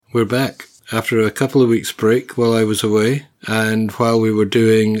we're back after a couple of weeks break while I was away and while we were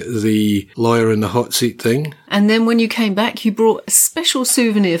doing the lawyer in the hot seat thing. And then when you came back, you brought a special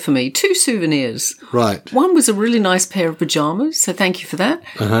souvenir for me, 2 souvenirs. Right. One was a really nice pair of pyjamas, so thank you for that.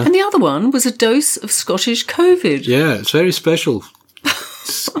 And the other one was a dose of Scottish COVID. Yeah, it's very special.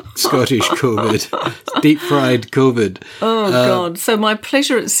 Scottish COVID. Deep fried COVID. Oh, God. So my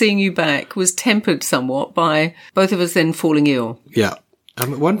pleasure at seeing you back was tempered somewhat by both of us then falling ill. Yeah. At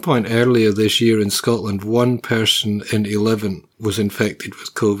one point earlier this year in Scotland, 1 person in 11 was infected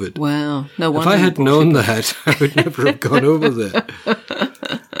with COVID. Wow. No wonder. If I had known that, I would never have gone over there.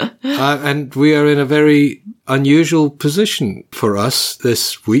 And we are in a very unusual position for us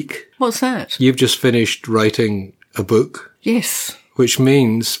this week. What's that? You've just finished writing a book. Yes. Which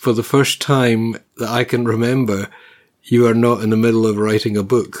means, for the first time that I can remember, you are not in the middle of writing a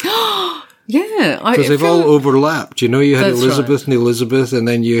book. Yeah. Because they've all overlapped. You know, you had That's Elizabeth right. and Elizabeth, and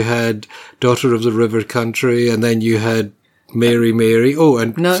then you had Daughter of the River Country, and then you had Mary. Oh,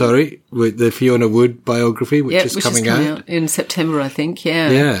 and sorry, with the Fiona Wood biography, which is coming out in September, I think. Yeah.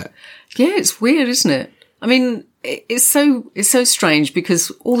 Yeah. Yeah, it's weird, isn't it? I mean, it's so strange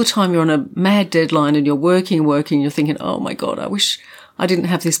because all the time you're on a mad deadline and you're working, you're thinking, oh my God, I wish I didn't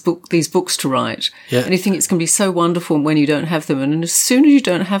have these books to write. Yeah. And you think it's going to be so wonderful when you don't have them. And as soon as you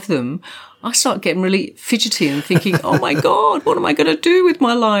don't have them, I start getting really fidgety and thinking, oh my God, what am I going to do with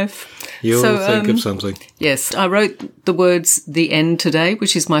my life? You'll think of something. Yes, I wrote the words "the end" today,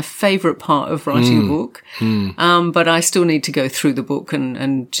 which is my favourite part of writing a book. But I still need to go through the book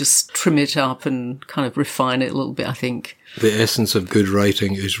and just trim it up and kind of refine it a little bit, I think. The essence of good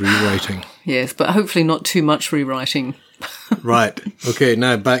writing is rewriting. Yes, but hopefully not too much rewriting. Right. Okay,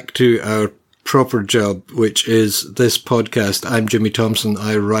 now back to our proper job, which is this podcast. I'm Jimmy Thompson.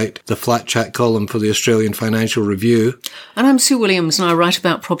 I write the Flat Chat column for the Australian Financial Review. And I'm Sue Williams, and I write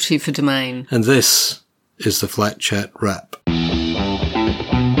about property for Domain. And this is the Flat Chat Wrap.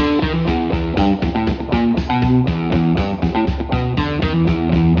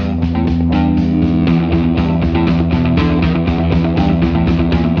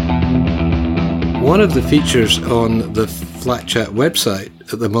 One of the features on the Flat Chat website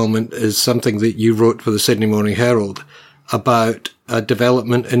at the moment is something that you wrote for the Sydney Morning Herald about a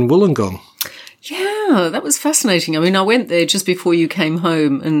development in Wollongong. Yeah, that was fascinating. I mean, I went there just before you came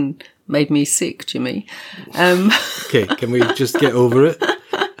home and made me sick, Jimmy. Okay, can we just get over it?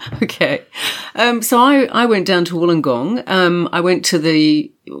 Okay. So I went down to Wollongong. I went to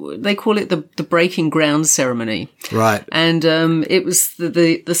they call it the breaking ground ceremony. Right. And it was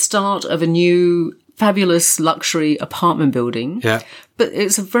the start of a new fabulous luxury apartment building. Yeah. But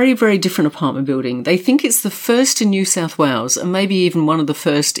it's a very, very different apartment building. They think it's the first in New South Wales and maybe even one of the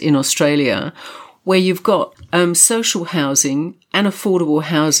first in Australia where you've got social housing and affordable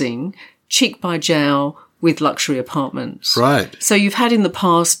housing cheek by jowl with luxury apartments. Right. So you've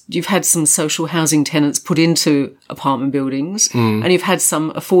had some social housing tenants put into apartment buildings and you've had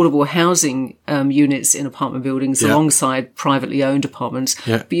some affordable housing units in apartment buildings alongside privately owned apartments.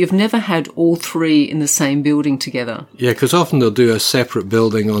 Yeah. But you've never had all 3 in the same building together. Yeah, because often they'll do a separate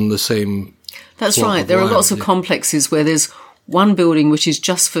building on the same That's plot right. of There are land, lots of complexes where there's one building which is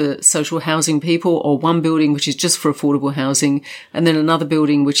just for social housing people or one building which is just for affordable housing and then another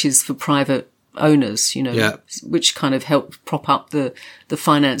building which is for private owners, which kind of help prop up the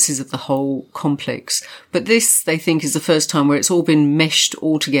finances of the whole complex. But this, they think, is the first time where it's all been meshed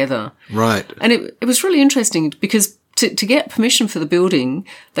all together. Right. And it was really interesting because to get permission for the building,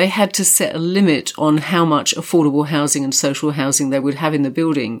 they had to set a limit on how much affordable housing and social housing they would have in the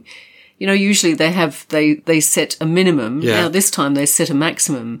building. You know, usually they set a minimum. Yeah. Now this time they set a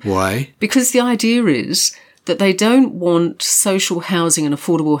maximum. Why? Because the idea is that they don't want social housing and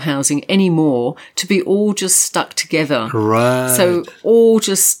affordable housing anymore to be all just stuck together. Right. So all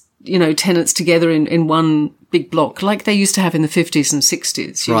just, tenants together in one big block, like they used to have in the 50s and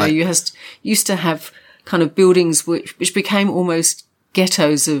 60s. You used to have kind of buildings which became almost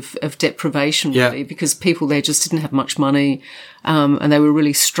ghettos of deprivation, really, because people there just didn't have much money, and they were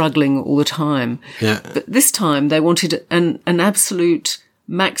really struggling all the time. Yeah. But this time they wanted an absolute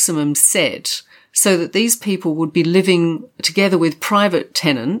maximum set so that these people would be living together with private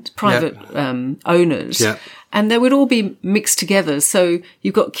owners, and they would all be mixed together. So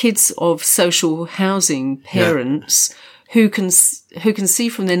you've got kids of social housing parents who can see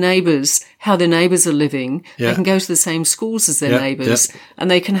from their neighbours how their neighbours are living. Yeah. They can go to the same schools as their neighbours,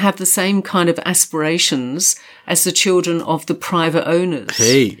 and they can have the same kind of aspirations as the children of the private owners.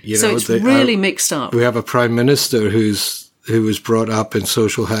 Hey, so it's really mixed up. We have a prime minister who's who was brought up in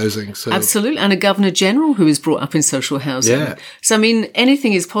social housing. So. Absolutely. And a Governor General who was brought up in social housing. Yeah. So, I mean,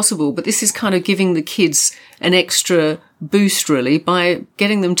 anything is possible, but this is kind of giving the kids an extra boost, really, by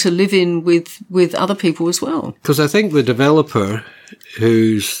getting them to live in with other people as well. Because I think the developer,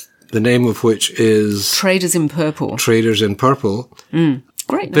 the name of which is... Traders in Purple. Traders in Purple.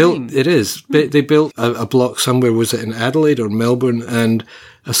 Great name. It is. They built a block somewhere, was it in Adelaide or Melbourne, and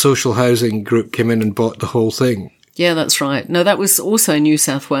a social housing group came in and bought the whole thing. Yeah, that's right. No, that was also in New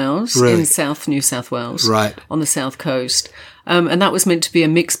South Wales, really? in South New South Wales, right, on the south coast. And that was meant to be a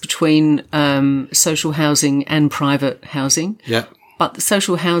mix between social housing and private housing. Yeah. But the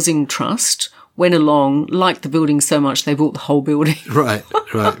Social Housing Trust went along, liked the building so much they bought the whole building. Right,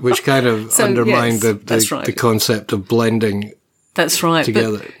 which kind of undermined the concept of blending. That's right.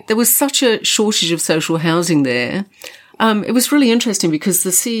 Together. But there was such a shortage of social housing there. It was really interesting because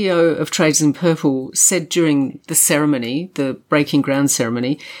the CEO of Traders in Purple said during the ceremony, the breaking ground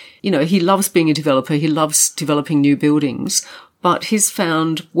ceremony, he loves being a developer. He loves developing new buildings, but he's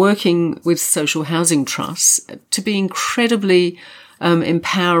found working with social housing trusts to be incredibly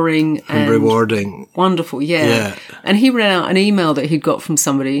empowering and rewarding. Wonderful, yeah. And he read out an email that he'd got from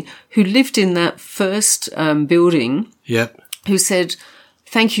somebody who lived in that first building. Yep. Who said,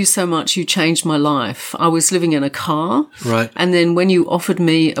 "Thank you so much. You changed my life. I was living in a car. Right. And then when you offered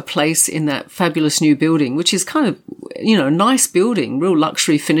me a place in that fabulous new building, which is kind of, a nice building, real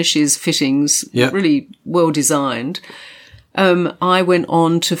luxury finishes, fittings, really well designed. I went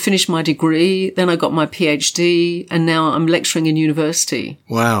on to finish my degree. Then I got my PhD and now I'm lecturing in university."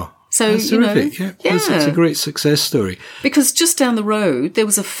 Wow. So, that's terrific. It's a great success story. Because just down the road, there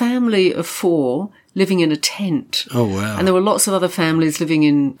was a family of 4 living in a tent. Oh, wow. And there were lots of other families living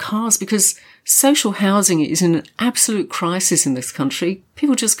in cars because social housing is in an absolute crisis in this country.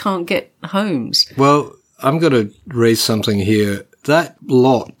 People just can't get homes. Well, I'm going to raise something here. That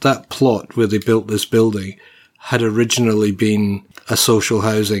plot where they built this building had originally been a social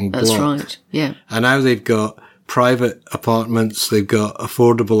housing block. That's right, yeah. And now they've got private apartments, they've got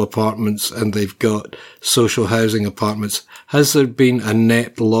affordable apartments, and they've got social housing apartments. Has there been a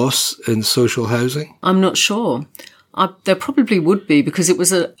net loss in social housing? I'm not sure. There probably would be because it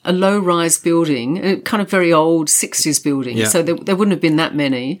was a low-rise building, a kind of very old 60s building. Yeah. So there wouldn't have been that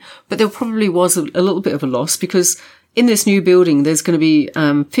many. But there probably was a little bit of a loss because in this new building, there's going to be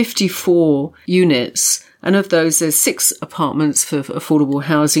 54 units. And of those, there's 6 apartments for affordable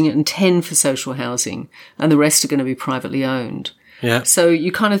housing and 10 for social housing. And the rest are going to be privately owned. Yeah. So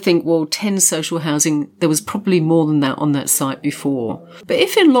you kind of think, well, 10 social housing, there was probably more than that on that site before. But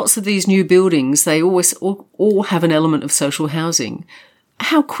if in lots of these new buildings, they always all have an element of social housing,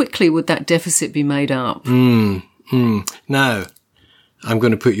 how quickly would that deficit be made up? Now, I'm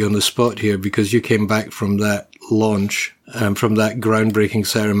going to put you on the spot here because you came back from that launch, from that groundbreaking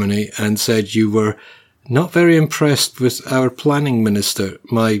ceremony and said you were not very impressed with our planning minister,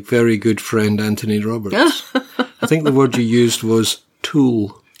 my very good friend Anthony Roberts. I think the word you used was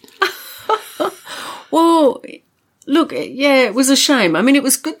tool. Well, look, yeah, it was a shame. I mean, it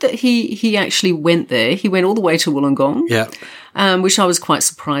was good that he actually went there. He went all the way to Wollongong. Yeah. Which I was quite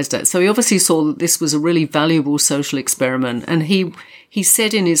surprised at. So he obviously saw that this was a really valuable social experiment. And he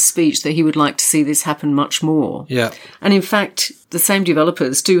said in his speech that he would like to see this happen much more. Yeah. And in fact, the same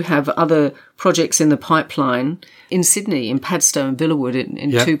developers do have other projects in the pipeline in Sydney, in Padstow and Villawood,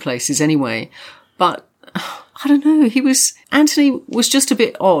 in 2 places anyway. But I don't know. Anthony was just a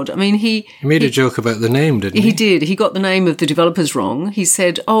bit odd. I mean, he made a joke about the name, didn't he? He did. He got the name of the developers wrong. He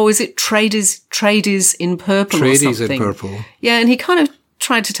said, "Oh, is it Traders in Purple or something?" Tradies in Purple. Yeah, and he kind of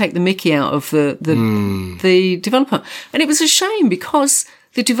tried to take the mickey out of the developer. And it was a shame because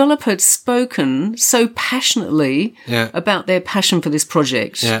the developer had spoken so passionately about their passion for this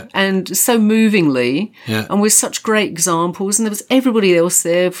project and so movingly and with such great examples. And there was everybody else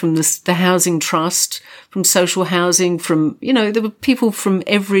there from the Housing Trust, from social housing, from, there were people from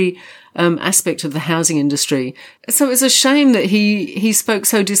every aspect of the housing industry. So it was a shame that he spoke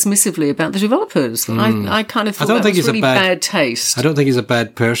so dismissively about the developers. I kind of thought that was really bad taste. I don't think he's a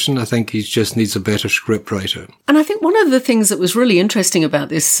bad person. I think he just needs a better scriptwriter. And I think one of the things that was really interesting about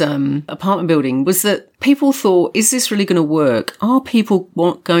this apartment building was that people thought, is this really going to work? Are people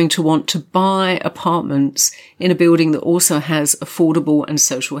going to want to buy apartments in a building that also has affordable and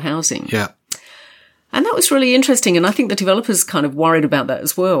social housing? Yeah. And that was really interesting. And I think the developers kind of worried about that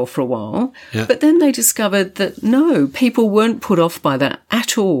as well for a while. Yeah. But then they discovered that no, people weren't put off by that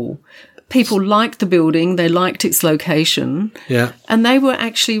at all. people liked the building, they liked its location. Yeah. And they were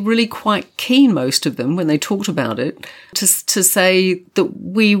actually really quite keen, most of them, when they talked about it, to say that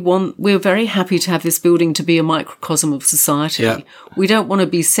we're very happy to have this building to be a microcosm of society. Yeah. We don't want to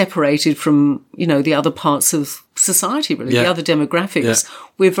be separated from, the other parts of society, really, the other demographics. Yeah.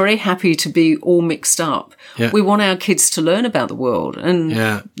 We're very happy to be all mixed up. Yeah. We want our kids to learn about the world.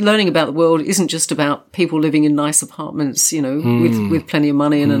 And learning about the world isn't just about people living in nice apartments, with plenty of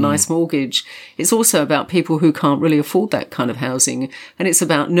money and a nice mortgage. It's also about people who can't really afford that kind of housing. And it's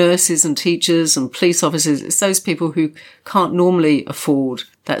about nurses and teachers and police officers. It's those people who can't normally afford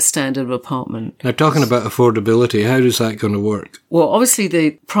that standard of apartment. Now, talking about affordability, how is that going to work? Well, obviously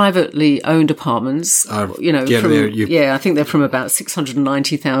the privately owned apartments are, I think they're from about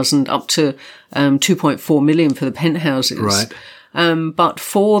 690,000 up to 2.4 million for the penthouses. Right. But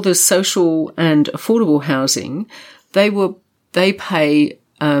for the social and affordable housing, they pay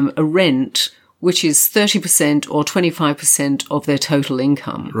a rent which is 30% or 25% of their total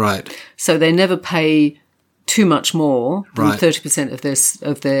income. Right. So they never pay too much more than Right. 30%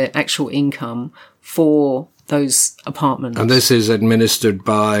 of their actual income for those apartments. And this is administered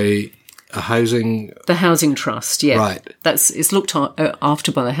by a housing... The Housing Trust, yeah. Right. It's looked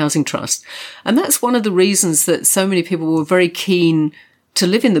after by the Housing Trust. And that's one of the reasons that so many people were very keen to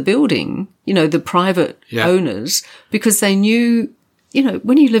live in the building, the private owners, because they knew,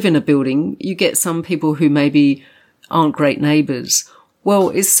 when you live in a building, you get some people who maybe aren't great neighbours. Well,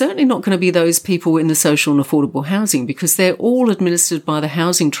 it's certainly not going to be those people in the social and affordable housing because they're all administered by the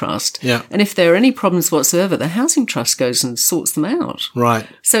Housing Trust. Yeah. And if there are any problems whatsoever, the Housing Trust goes and sorts them out. Right.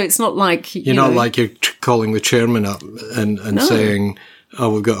 So it's not like... You're not like you're calling the chairman up and saying,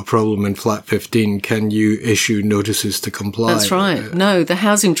 we've got a problem in flat 15. Can you issue notices to comply? That's right. No, the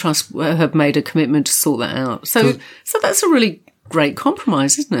Housing Trust have made a commitment to sort that out. So that's a really great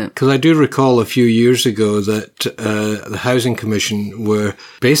compromise, isn't it? Because I do recall a few years ago that the Housing Commission were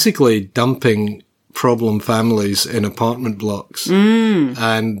basically dumping problem families in apartment blocks.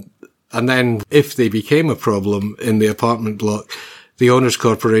 And then if they became a problem in the apartment block, the Owners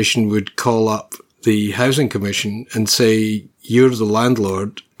Corporation would call up the Housing Commission and say, you're the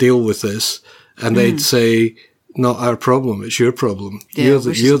landlord, deal with this. And they'd say, not our problem, it's your problem. Yeah,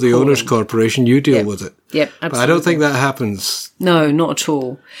 you're the Owners Corporation, you deal with it. Yep, absolutely. But I don't think that happens. No, not at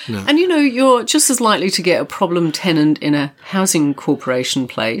all. No. And you're just as likely to get a problem tenant in a housing corporation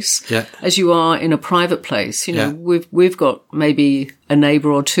place as you are in a private place. We've got maybe a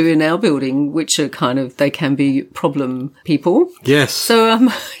neighbour or two in our building which are they can be problem people. Yes. So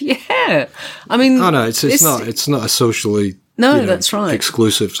I mean, no, it's not a socially that's right.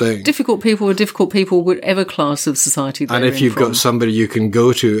 exclusive thing. Difficult people are difficult people, whatever class of society they're in. And if you've got somebody you can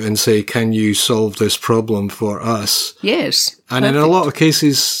go to and say, can you solve this problem for us? Yes. And in a lot of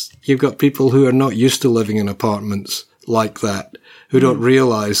cases, you've got people who are not used to living in apartments like that, who don't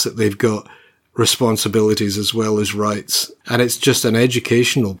realise that they've got responsibilities as well as rights. And it's just an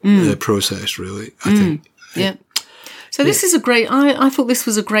educational process, really, I think. Yeah. So this is I thought this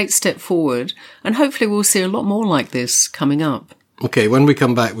was a great step forward, and hopefully we'll see a lot more like this coming up. Okay, when we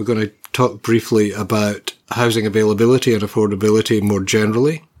come back, we're going to talk briefly about housing availability and affordability more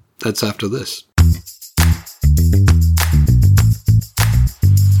generally. That's after this.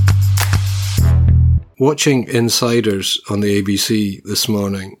 Watching Insiders on the ABC this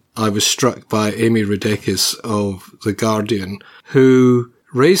morning, I was struck by Amy Radekis of The Guardian, who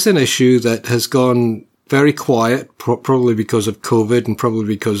raised an issue that has gone very quiet, probably because of COVID and probably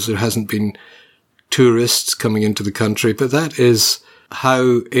because there hasn't been tourists coming into the country. But that is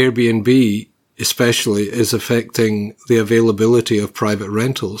how Airbnb especially is affecting the availability of private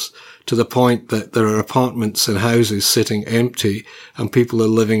rentals to the point that there are apartments and houses sitting empty and people are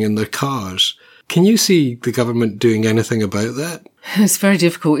living in their cars. Can you see the government doing anything about that? It's very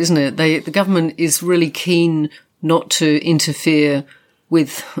difficult, isn't it? The government is really keen not to interfere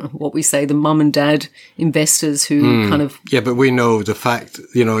with what we say, the mum and dad investors who Yeah, but we know the fact,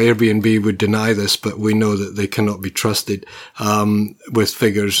 Airbnb would deny this, but we know that they cannot be trusted with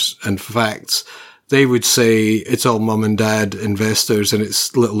figures and facts. They would say it's all mum and dad investors and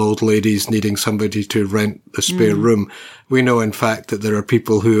it's little old ladies needing somebody to rent a spare room. We know, in fact, that there are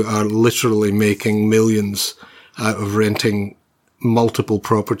people who are literally making millions out of renting multiple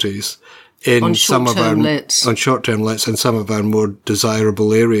properties in some of our on short-term lets in some of our more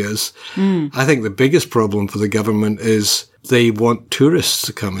desirable areas. I think the biggest problem for the government is they want tourists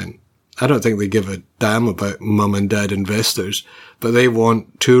to come in. I don't think they give a damn about mum and dad investors, but they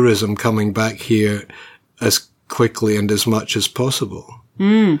want tourism coming back here as quickly and as much as possible.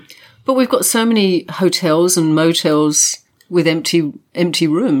 But we've got so many hotels and motels with empty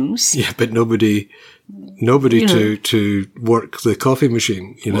rooms. Yeah, but nobody to work the coffee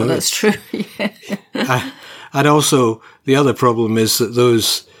machine, you know. Well, that's true, yeah. And also, the other problem is that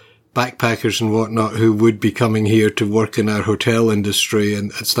those backpackers and whatnot who would be coming here to work in our hotel industry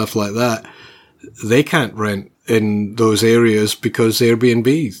and stuff like that, they can't rent in those areas because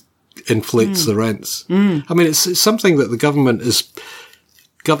Airbnb inflates the rents. I mean, it's something that the government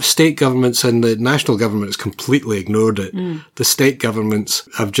state governments and the national government has completely ignored it. The state governments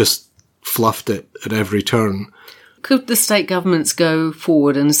have just fluffed it at every turn. Could the state governments go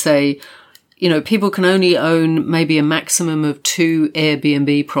forward and say, you know, people can only own maybe a maximum of 2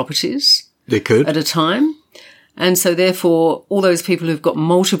 Airbnb properties? They could. At a time. And so therefore, all those people who've got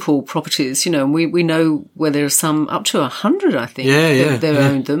multiple properties, you know, and we know where there are some up to 100, I think, they've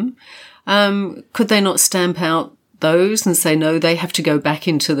owned them. Could they not stamp out those and say, no, they have to go back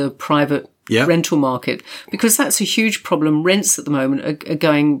into the private rental market? Because that's a huge problem. Rents at the moment are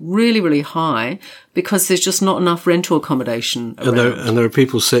going really, really high because there's just not enough rental accommodation around. And there are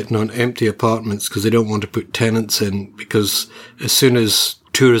people sitting on empty apartments because they don't want to put tenants in, because as soon as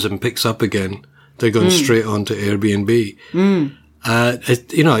tourism picks up again, they're going straight on to Airbnb.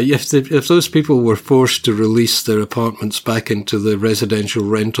 You know, if those people were forced to release their apartments back into the residential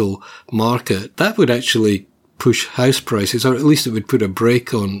rental market, that would actually push house prices, or at least it would put a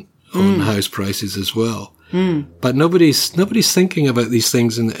brake on house prices as well. But nobody's thinking about these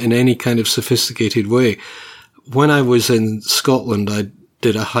things in any kind of sophisticated way. When I was in Scotland, I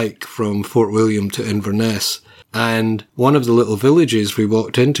did a hike from Fort William to Inverness, and one of the little villages we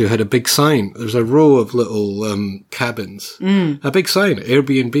walked into had a big sign. There's a row of little cabins, a big sign,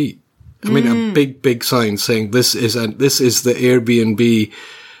 Airbnb. I mean, a big sign saying this is the Airbnb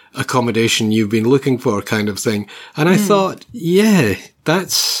accommodation you've been looking for, kind of thing. And I thought, yeah,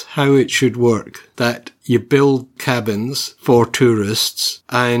 that's how it should work. That you build cabins for tourists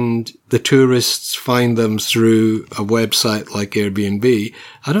and the tourists find them through a website like Airbnb.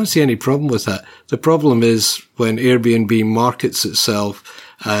 I don't see any problem with that. The problem is when Airbnb markets itself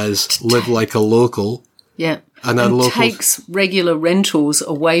as live like a local. Yeah. And takes regular rentals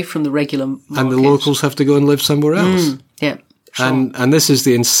away from the regular market. And the locals have to go and live somewhere else. Yeah. Sure. And this is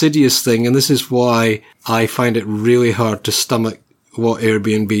the insidious thing, and this is why I find it really hard to stomach what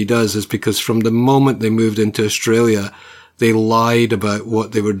Airbnb does, is because from the moment they moved into Australia, they lied about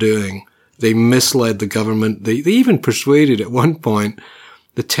what they were doing. They misled the government. They even persuaded at one point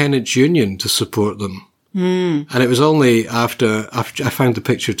the tenants' union to support them. And it was only after I found the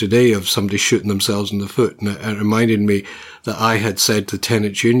picture today of somebody shooting themselves in the foot, and it reminded me that I had said to the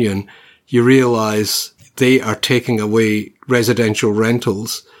tenants' union, you realise they are taking away residential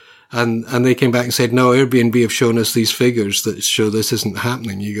rentals. And they came back and said, no, Airbnb have shown us these figures that show this isn't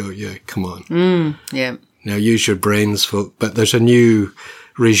happening. You go, yeah, come on. Yeah. Now use your brains, folk. But there's a new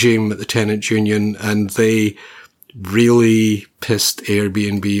regime at the tenants' union, and they really pissed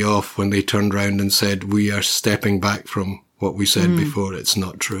Airbnb off when they turned around and said, we are stepping back from what we said before. It's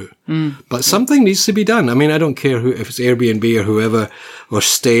not true. But something needs to be done. I mean, I don't care if it's Airbnb or whoever, or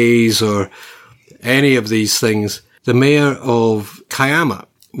Stays or any of these things. The mayor of Kiama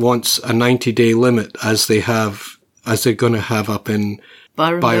wants a 90-day limit as they're going to have up in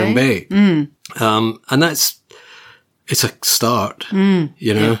Byron Bay. And it's a start,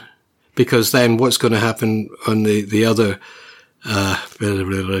 you know, because then what's going to happen on the other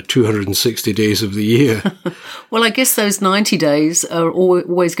 260 days of the year? Well, I guess those 90 days are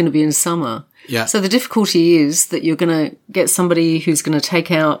always going to be in summer. Yeah. So the difficulty is that you're going to get somebody who's going to take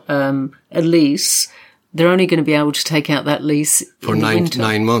out a lease. They're only going to be able to take out that lease for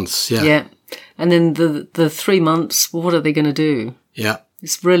 9 months. Yeah. Yeah. And then the 3 months, well, what are they going to do? Yeah.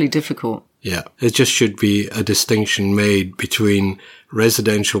 It's really difficult. Yeah. It just should be a distinction made between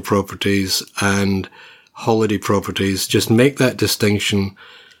residential properties and holiday properties. Just make that distinction.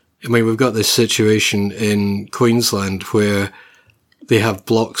 I mean, we've got this situation in Queensland where they have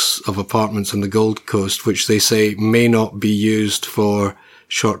blocks of apartments on the Gold Coast, which they say may not be used for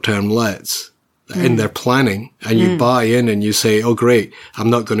short-term lets in their planning. And you buy in and you say, oh, great, I'm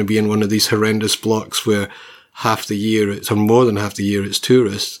not going to be in one of these horrendous blocks where half the year or more than half the year it's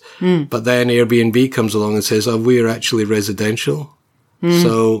tourists. But then Airbnb comes along and says, oh, we're actually residential.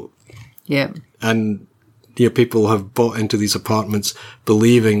 So, yeah. And people have bought into these apartments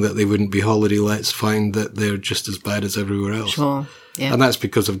believing that they wouldn't be holiday lets, find that they're just as bad as everywhere else. Sure. Yeah. And that's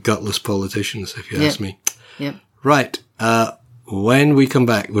because of gutless politicians, if you ask me. Yep. Right. When we come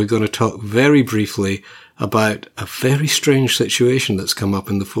back, we're going to talk very briefly about a very strange situation that's come up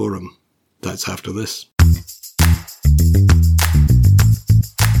in the forum. That's after this.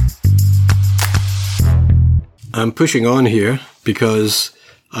 I'm pushing on here because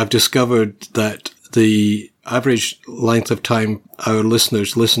I've discovered that the average length of time our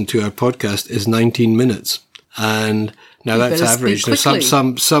listeners listen to our podcast is 19 minutes. And now that's average. Now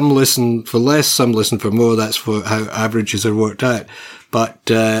some listen for less, some listen for more. That's for how averages are worked out. But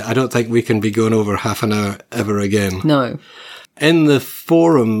I don't think we can be going over half an hour ever again. No. In the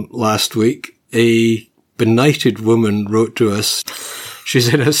forum last week, a benighted woman wrote to us.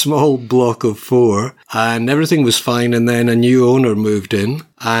 She's in a small block of 4 and everything was fine. And then a new owner moved in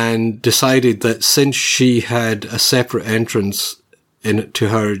and decided that since she had a separate entrance to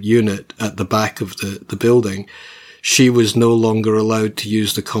her unit at the back of the building, she was no longer allowed to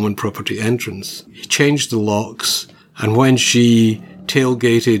use the common property entrance. He changed the locks, and when she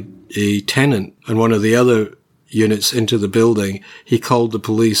tailgated a tenant and one of the other units into the building, he called the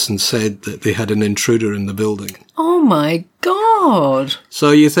police and said that they had an intruder in the building. Oh my God. So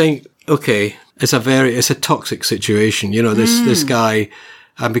you think, okay, it's a toxic situation. You know, this guy,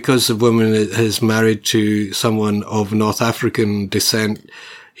 and because the woman is married to someone of North African descent,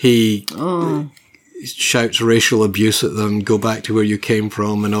 he shouts racial abuse at them, go back to where you came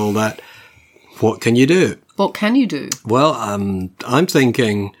from and all that. What can you do? What can you do? Well, I'm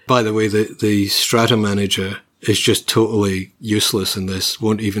thinking, by the way, the strata manager is just totally useless in this,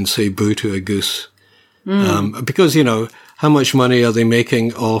 won't even say boo to a goose. Because, you know, how much money are they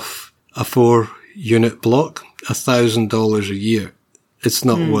making off a 4-unit block? $1,000 a year. It's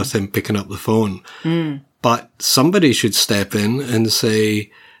not worth him picking up the phone. But somebody should step in and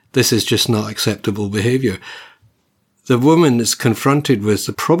say, this is just not acceptable behaviour. The woman is confronted with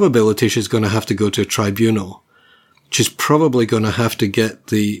the probability she's going to have to go to a tribunal. She's probably going to have to get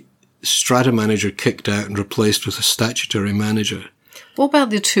the strata manager kicked out and replaced with a statutory manager. What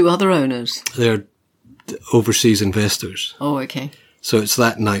about the 2 other owners? They're overseas investors. Oh, okay. So it's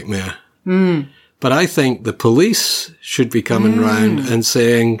that nightmare. But I think the police should be coming round and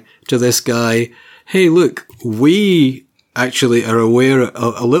saying to this guy, hey, look, we actually are aware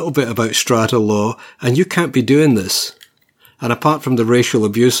a little bit about strata law and you can't be doing this. And apart from the racial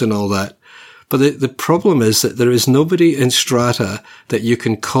abuse and all that, but the problem is that there is nobody in strata that you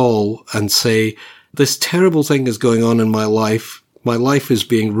can call and say, this terrible thing is going on in my life. My life is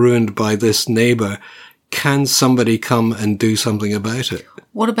being ruined by this neighbour. Can somebody come and do something about it?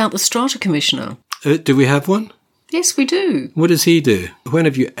 What about the strata commissioner? Do we have one? Yes, we do. What does he do? When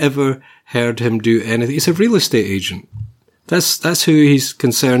have you ever heard him do anything? He's a real estate agent. That's who he's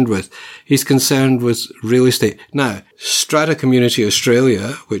concerned with. He's concerned with real estate. Now, Strata Community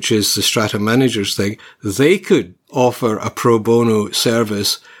Australia, which is the strata managers thing, they could offer a pro bono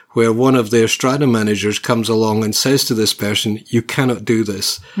service where one of their strata managers comes along and says to this person, you cannot do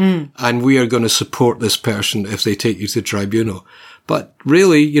this. And we are going to support this person if they take you to tribunal. But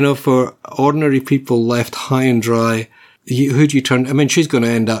really, you know, for ordinary people left high and dry, who do you turn? I mean, she's going to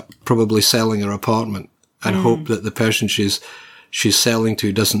end up probably selling her apartment and hope that the person she's selling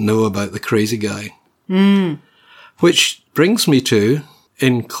to doesn't know about the crazy guy. Which brings me to,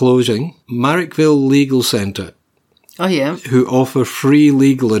 in closing, Marrickville Legal Centre. Oh, yeah. Who offer free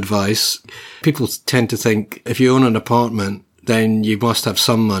legal advice. People tend to think if you own an apartment, then you must have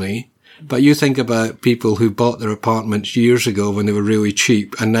some money. But you think about people who bought their apartments years ago when they were really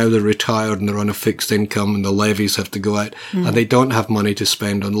cheap and now they're retired and they're on a fixed income and the levies have to go out and they don't have money to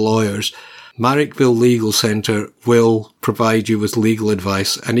spend on lawyers. Marrickville Legal Centre will provide you with legal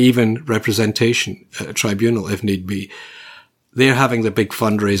advice and even representation at a tribunal if need be. They're having the big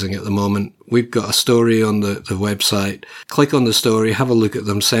fundraising at the moment. We've got a story on the website. Click on the story, have a look at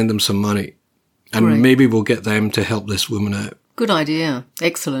them, send them some money. And maybe we'll get them to help this woman out. Good idea.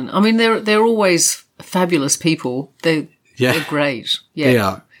 Excellent. I mean, they're always fabulous people. They're great. Yeah. They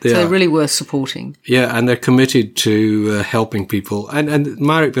are. They're really worth supporting. Yeah, and they're committed to helping people. And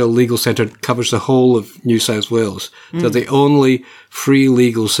Marrickville Legal Centre covers the whole of New South Wales. They're the only free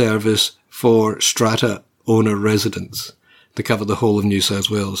legal service for strata owner residents. They cover the whole of New South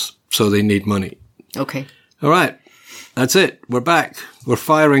Wales, so they need money. Okay. All right. That's it. We're back. We're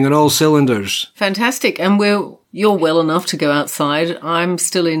firing on all cylinders. Fantastic. And you're well enough to go outside. I'm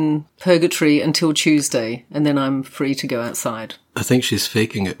still in purgatory until Tuesday, and then I'm free to go outside. I think she's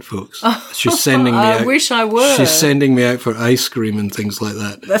faking it, folks. She's sending me out. I wish I were. She's sending me out for ice cream and things like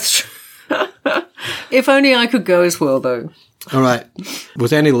that. That's true. If only I could go as well, though. All right.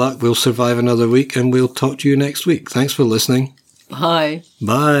 With any luck, we'll survive another week, and we'll talk to you next week. Thanks for listening. Bye.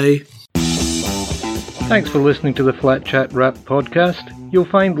 Bye. Thanks for listening to the Flat Chat Wrap podcast. You'll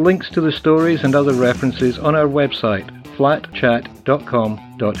find links to the stories and other references on our website,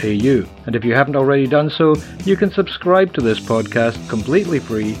 flatchat.com.au. And if you haven't already done so, you can subscribe to this podcast completely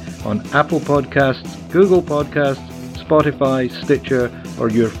free on Apple Podcasts, Google Podcasts, Spotify, Stitcher, or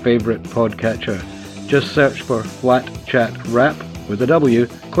your favourite podcatcher. Just search for Flat Chat Wrap with a W,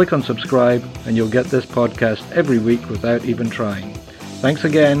 click on subscribe, and you'll get this podcast every week without even trying. Thanks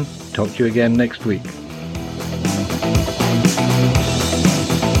again. Talk to you again next week.